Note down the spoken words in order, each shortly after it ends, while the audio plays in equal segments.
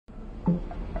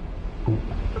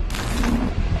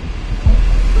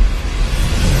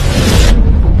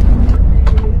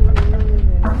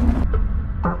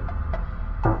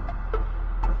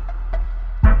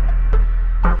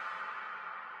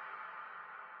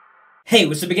Hey,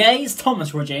 what's up guys?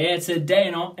 Thomas Roger here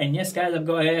today, and yes guys, I've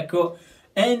got a haircut.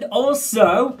 And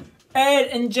also, Ed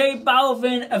and J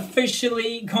Balvin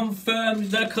officially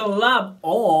confirmed the collab,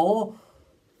 or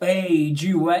a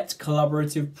duet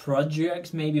collaborative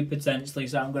project, maybe potentially.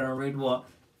 So I'm going to read what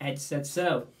Ed said.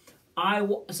 So I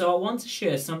want to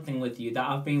share something with you that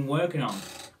I've been working on.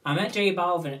 I met J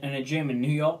Balvin in a gym in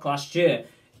New York last year.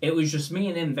 It was just me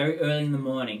and him very early in the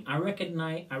morning. I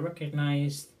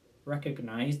recognized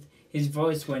his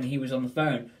voice when he was on the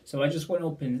phone. So I just went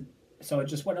up and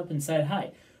said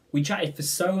hi. We chatted for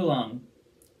so long.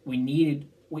 We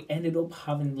ended up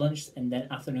having lunch and then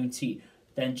afternoon tea.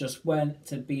 Then just went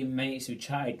to be mates who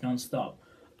chatted non-stop.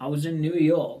 I was in New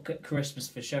York at Christmas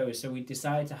for shows, so we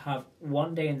decided to have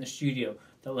one day in the studio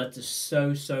that led to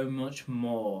so much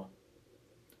more.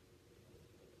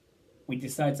 We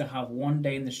decided to have one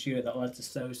day in the studio that led to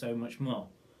so much more,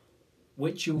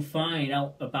 which you'll find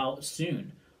out about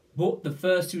soon. But the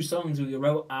first two songs we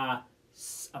wrote are,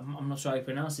 I'm not sure how you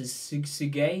pronounce it,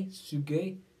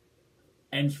 Sigue,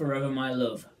 and Forever My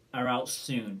Love are out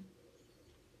soon.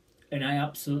 And I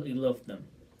absolutely love them.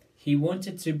 He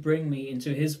wanted to bring me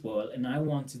into his world, and I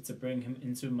wanted to bring him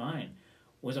into mine.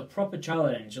 It was a proper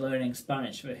challenge learning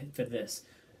Spanish for this,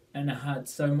 and I had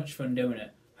so much fun doing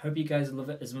it. Hope you guys love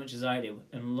it as much as I do,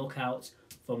 and look out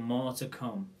for more to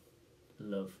come.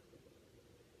 Love.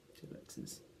 Two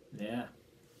X's. Yeah.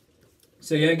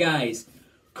 So yeah, guys,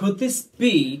 could this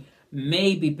be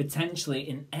maybe potentially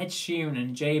an Ed Sheeran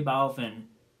and J Balvin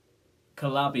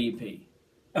collab EP?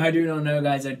 I do not know,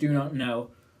 guys. I do not know.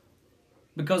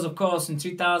 Because, of course, in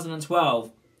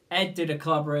 2012, Ed did a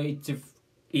collaborative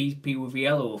EP with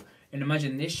Yellow. And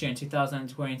imagine this year, in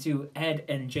 2022, Ed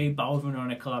and J Balvin are on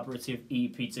a collaborative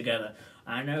EP together.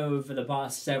 I know over the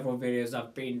past several videos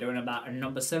I've been doing about a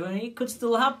No.7. It could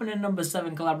still happen in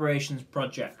No.7 Collaborations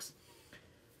Projects.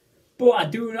 But I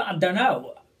don't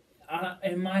know.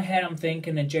 In my head, I'm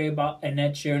thinking an Ed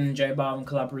Sheeran and J Balvin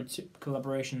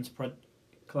collaboration,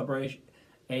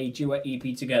 a duet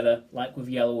EP together, like with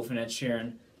Yellow Wolf and Ed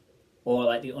Sheeran, or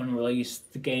like the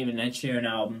unreleased The Game and Ed Sheeran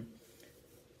album.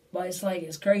 But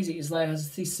it's crazy. It's like I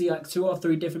see like 2 or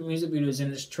 3 different music videos in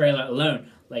this trailer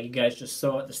alone, like you guys just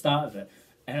saw at the start of it.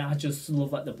 And I just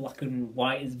love like the black and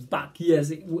white is back.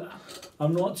 Yes,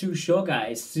 I'm not too sure,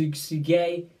 guys.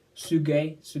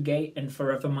 Sigue, and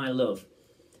Forever My Love.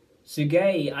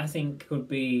 Sigue, I think, could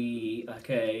be like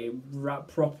a rap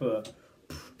proper,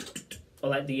 or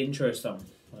like the intro song.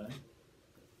 Right?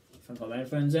 If I've got my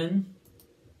headphones in,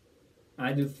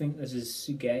 I do think this is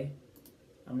Sigue.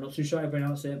 I'm not too sure how to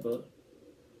pronounce it, but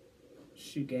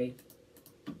Sigue.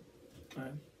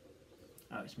 Alright.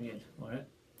 Oh, it's muted. Alright.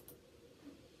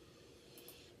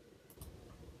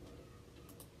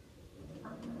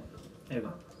 There we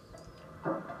go.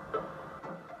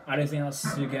 I don't think that's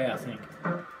Sigue, I think.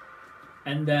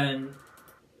 And then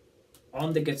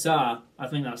on the guitar, I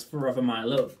think that's Forever My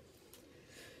Love.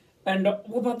 And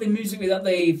what about the music that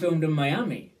they filmed in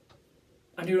Miami?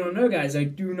 I do not know, guys. I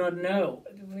do not know.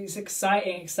 It's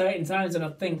exciting times, and I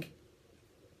think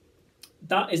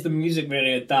that is the music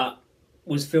video that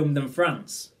was filmed in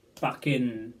France back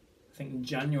in, I think,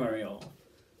 January or...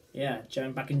 Yeah,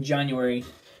 back in January,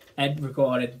 Ed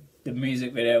recorded the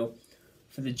music video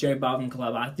for the J Balvin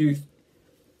collab.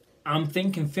 I'm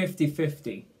thinking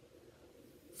 50-50.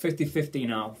 50-50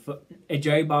 now. For a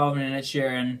J Balvin and Ed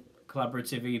Sheeran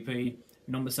collaborative EP,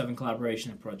 No.7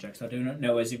 Collaborations Project. I do not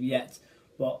know as of yet,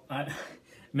 but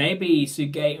maybe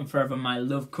Sigue and Forever My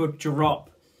Love could drop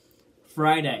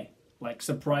Friday, like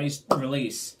surprise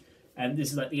release. And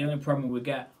this is like the only promo we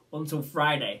get until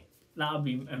Friday. That would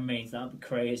be amazing. That would be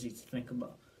crazy to think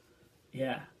about.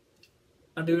 Yeah.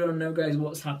 I do not know, guys,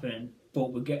 what's happening,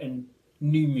 but we're getting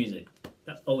new music.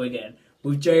 That's all we're getting.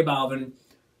 With J Balvin,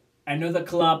 another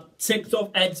collab, ticked off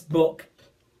Ed's book.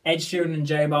 Ed Sheeran and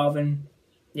J Balvin.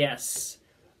 Yes.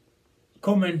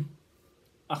 Coming,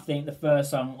 I think the first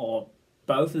song, or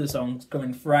both of the songs,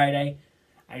 coming Friday.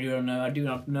 I do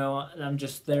not know. I'm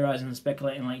just theorizing and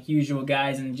speculating like usual,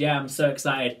 guys. And yeah, I'm so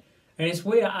excited. And it's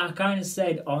weird, I kind of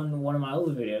said on one of my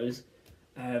other videos,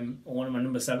 one of my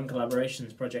No.7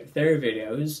 Collaborations Project theory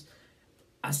videos,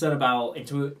 I said about in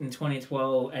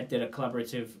 2012 Ed did a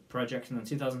collaborative project, and in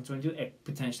 2022 Ed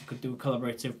potentially could do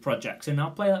collaborative projects. And I'll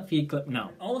play that for you clip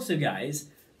now. Also, guys,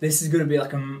 this is going to be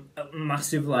like a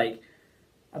massive, like,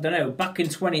 I don't know, back in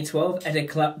 2012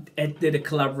 Ed did a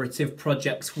collaborative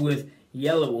project with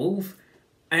Yellow Wolf,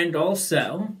 and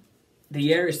also the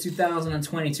year is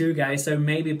 2022, guys, so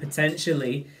maybe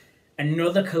potentially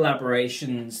another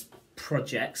collaborations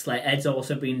projects. Like Ed's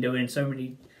also been doing so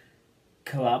many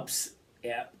collabs.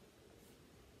 Yeah.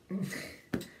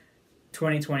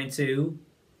 2022,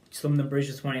 London Bridge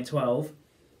of 2012,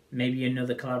 maybe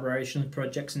another collaboration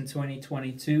projects in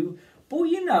 2022. But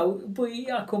you know,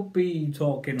 I could be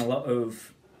talking a lot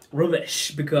of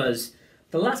rubbish because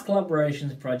the last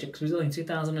collaborations project was in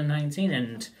 2019,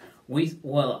 and I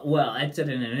said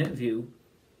in an interview,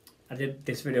 I did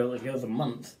this video like the other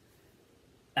month,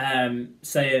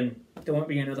 saying there won't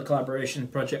be another collaboration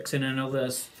projects in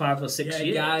another 5 or 6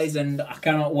 years, guys, and I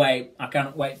cannot wait.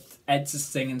 Ed to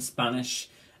sing in Spanish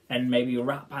and maybe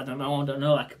rap. I don't know,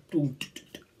 like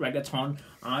reggaeton.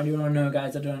 I don't know,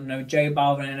 guys. I don't know. J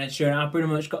Balvin and Ed Sheeran. I pretty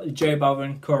much got the J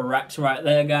Balvin correct right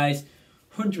there, guys.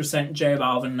 100% J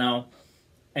Balvin now.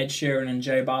 Ed Sheeran and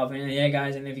J Balvin. And yeah,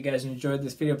 guys, and if you guys enjoyed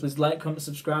this video, please like, comment,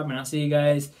 subscribe, and I'll see you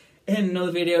guys in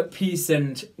another video. Peace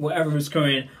and whatever is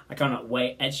coming. I cannot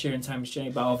wait. Ed Sheeran times J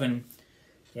Balvin.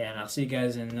 Yeah, and I'll see you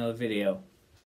guys in another video.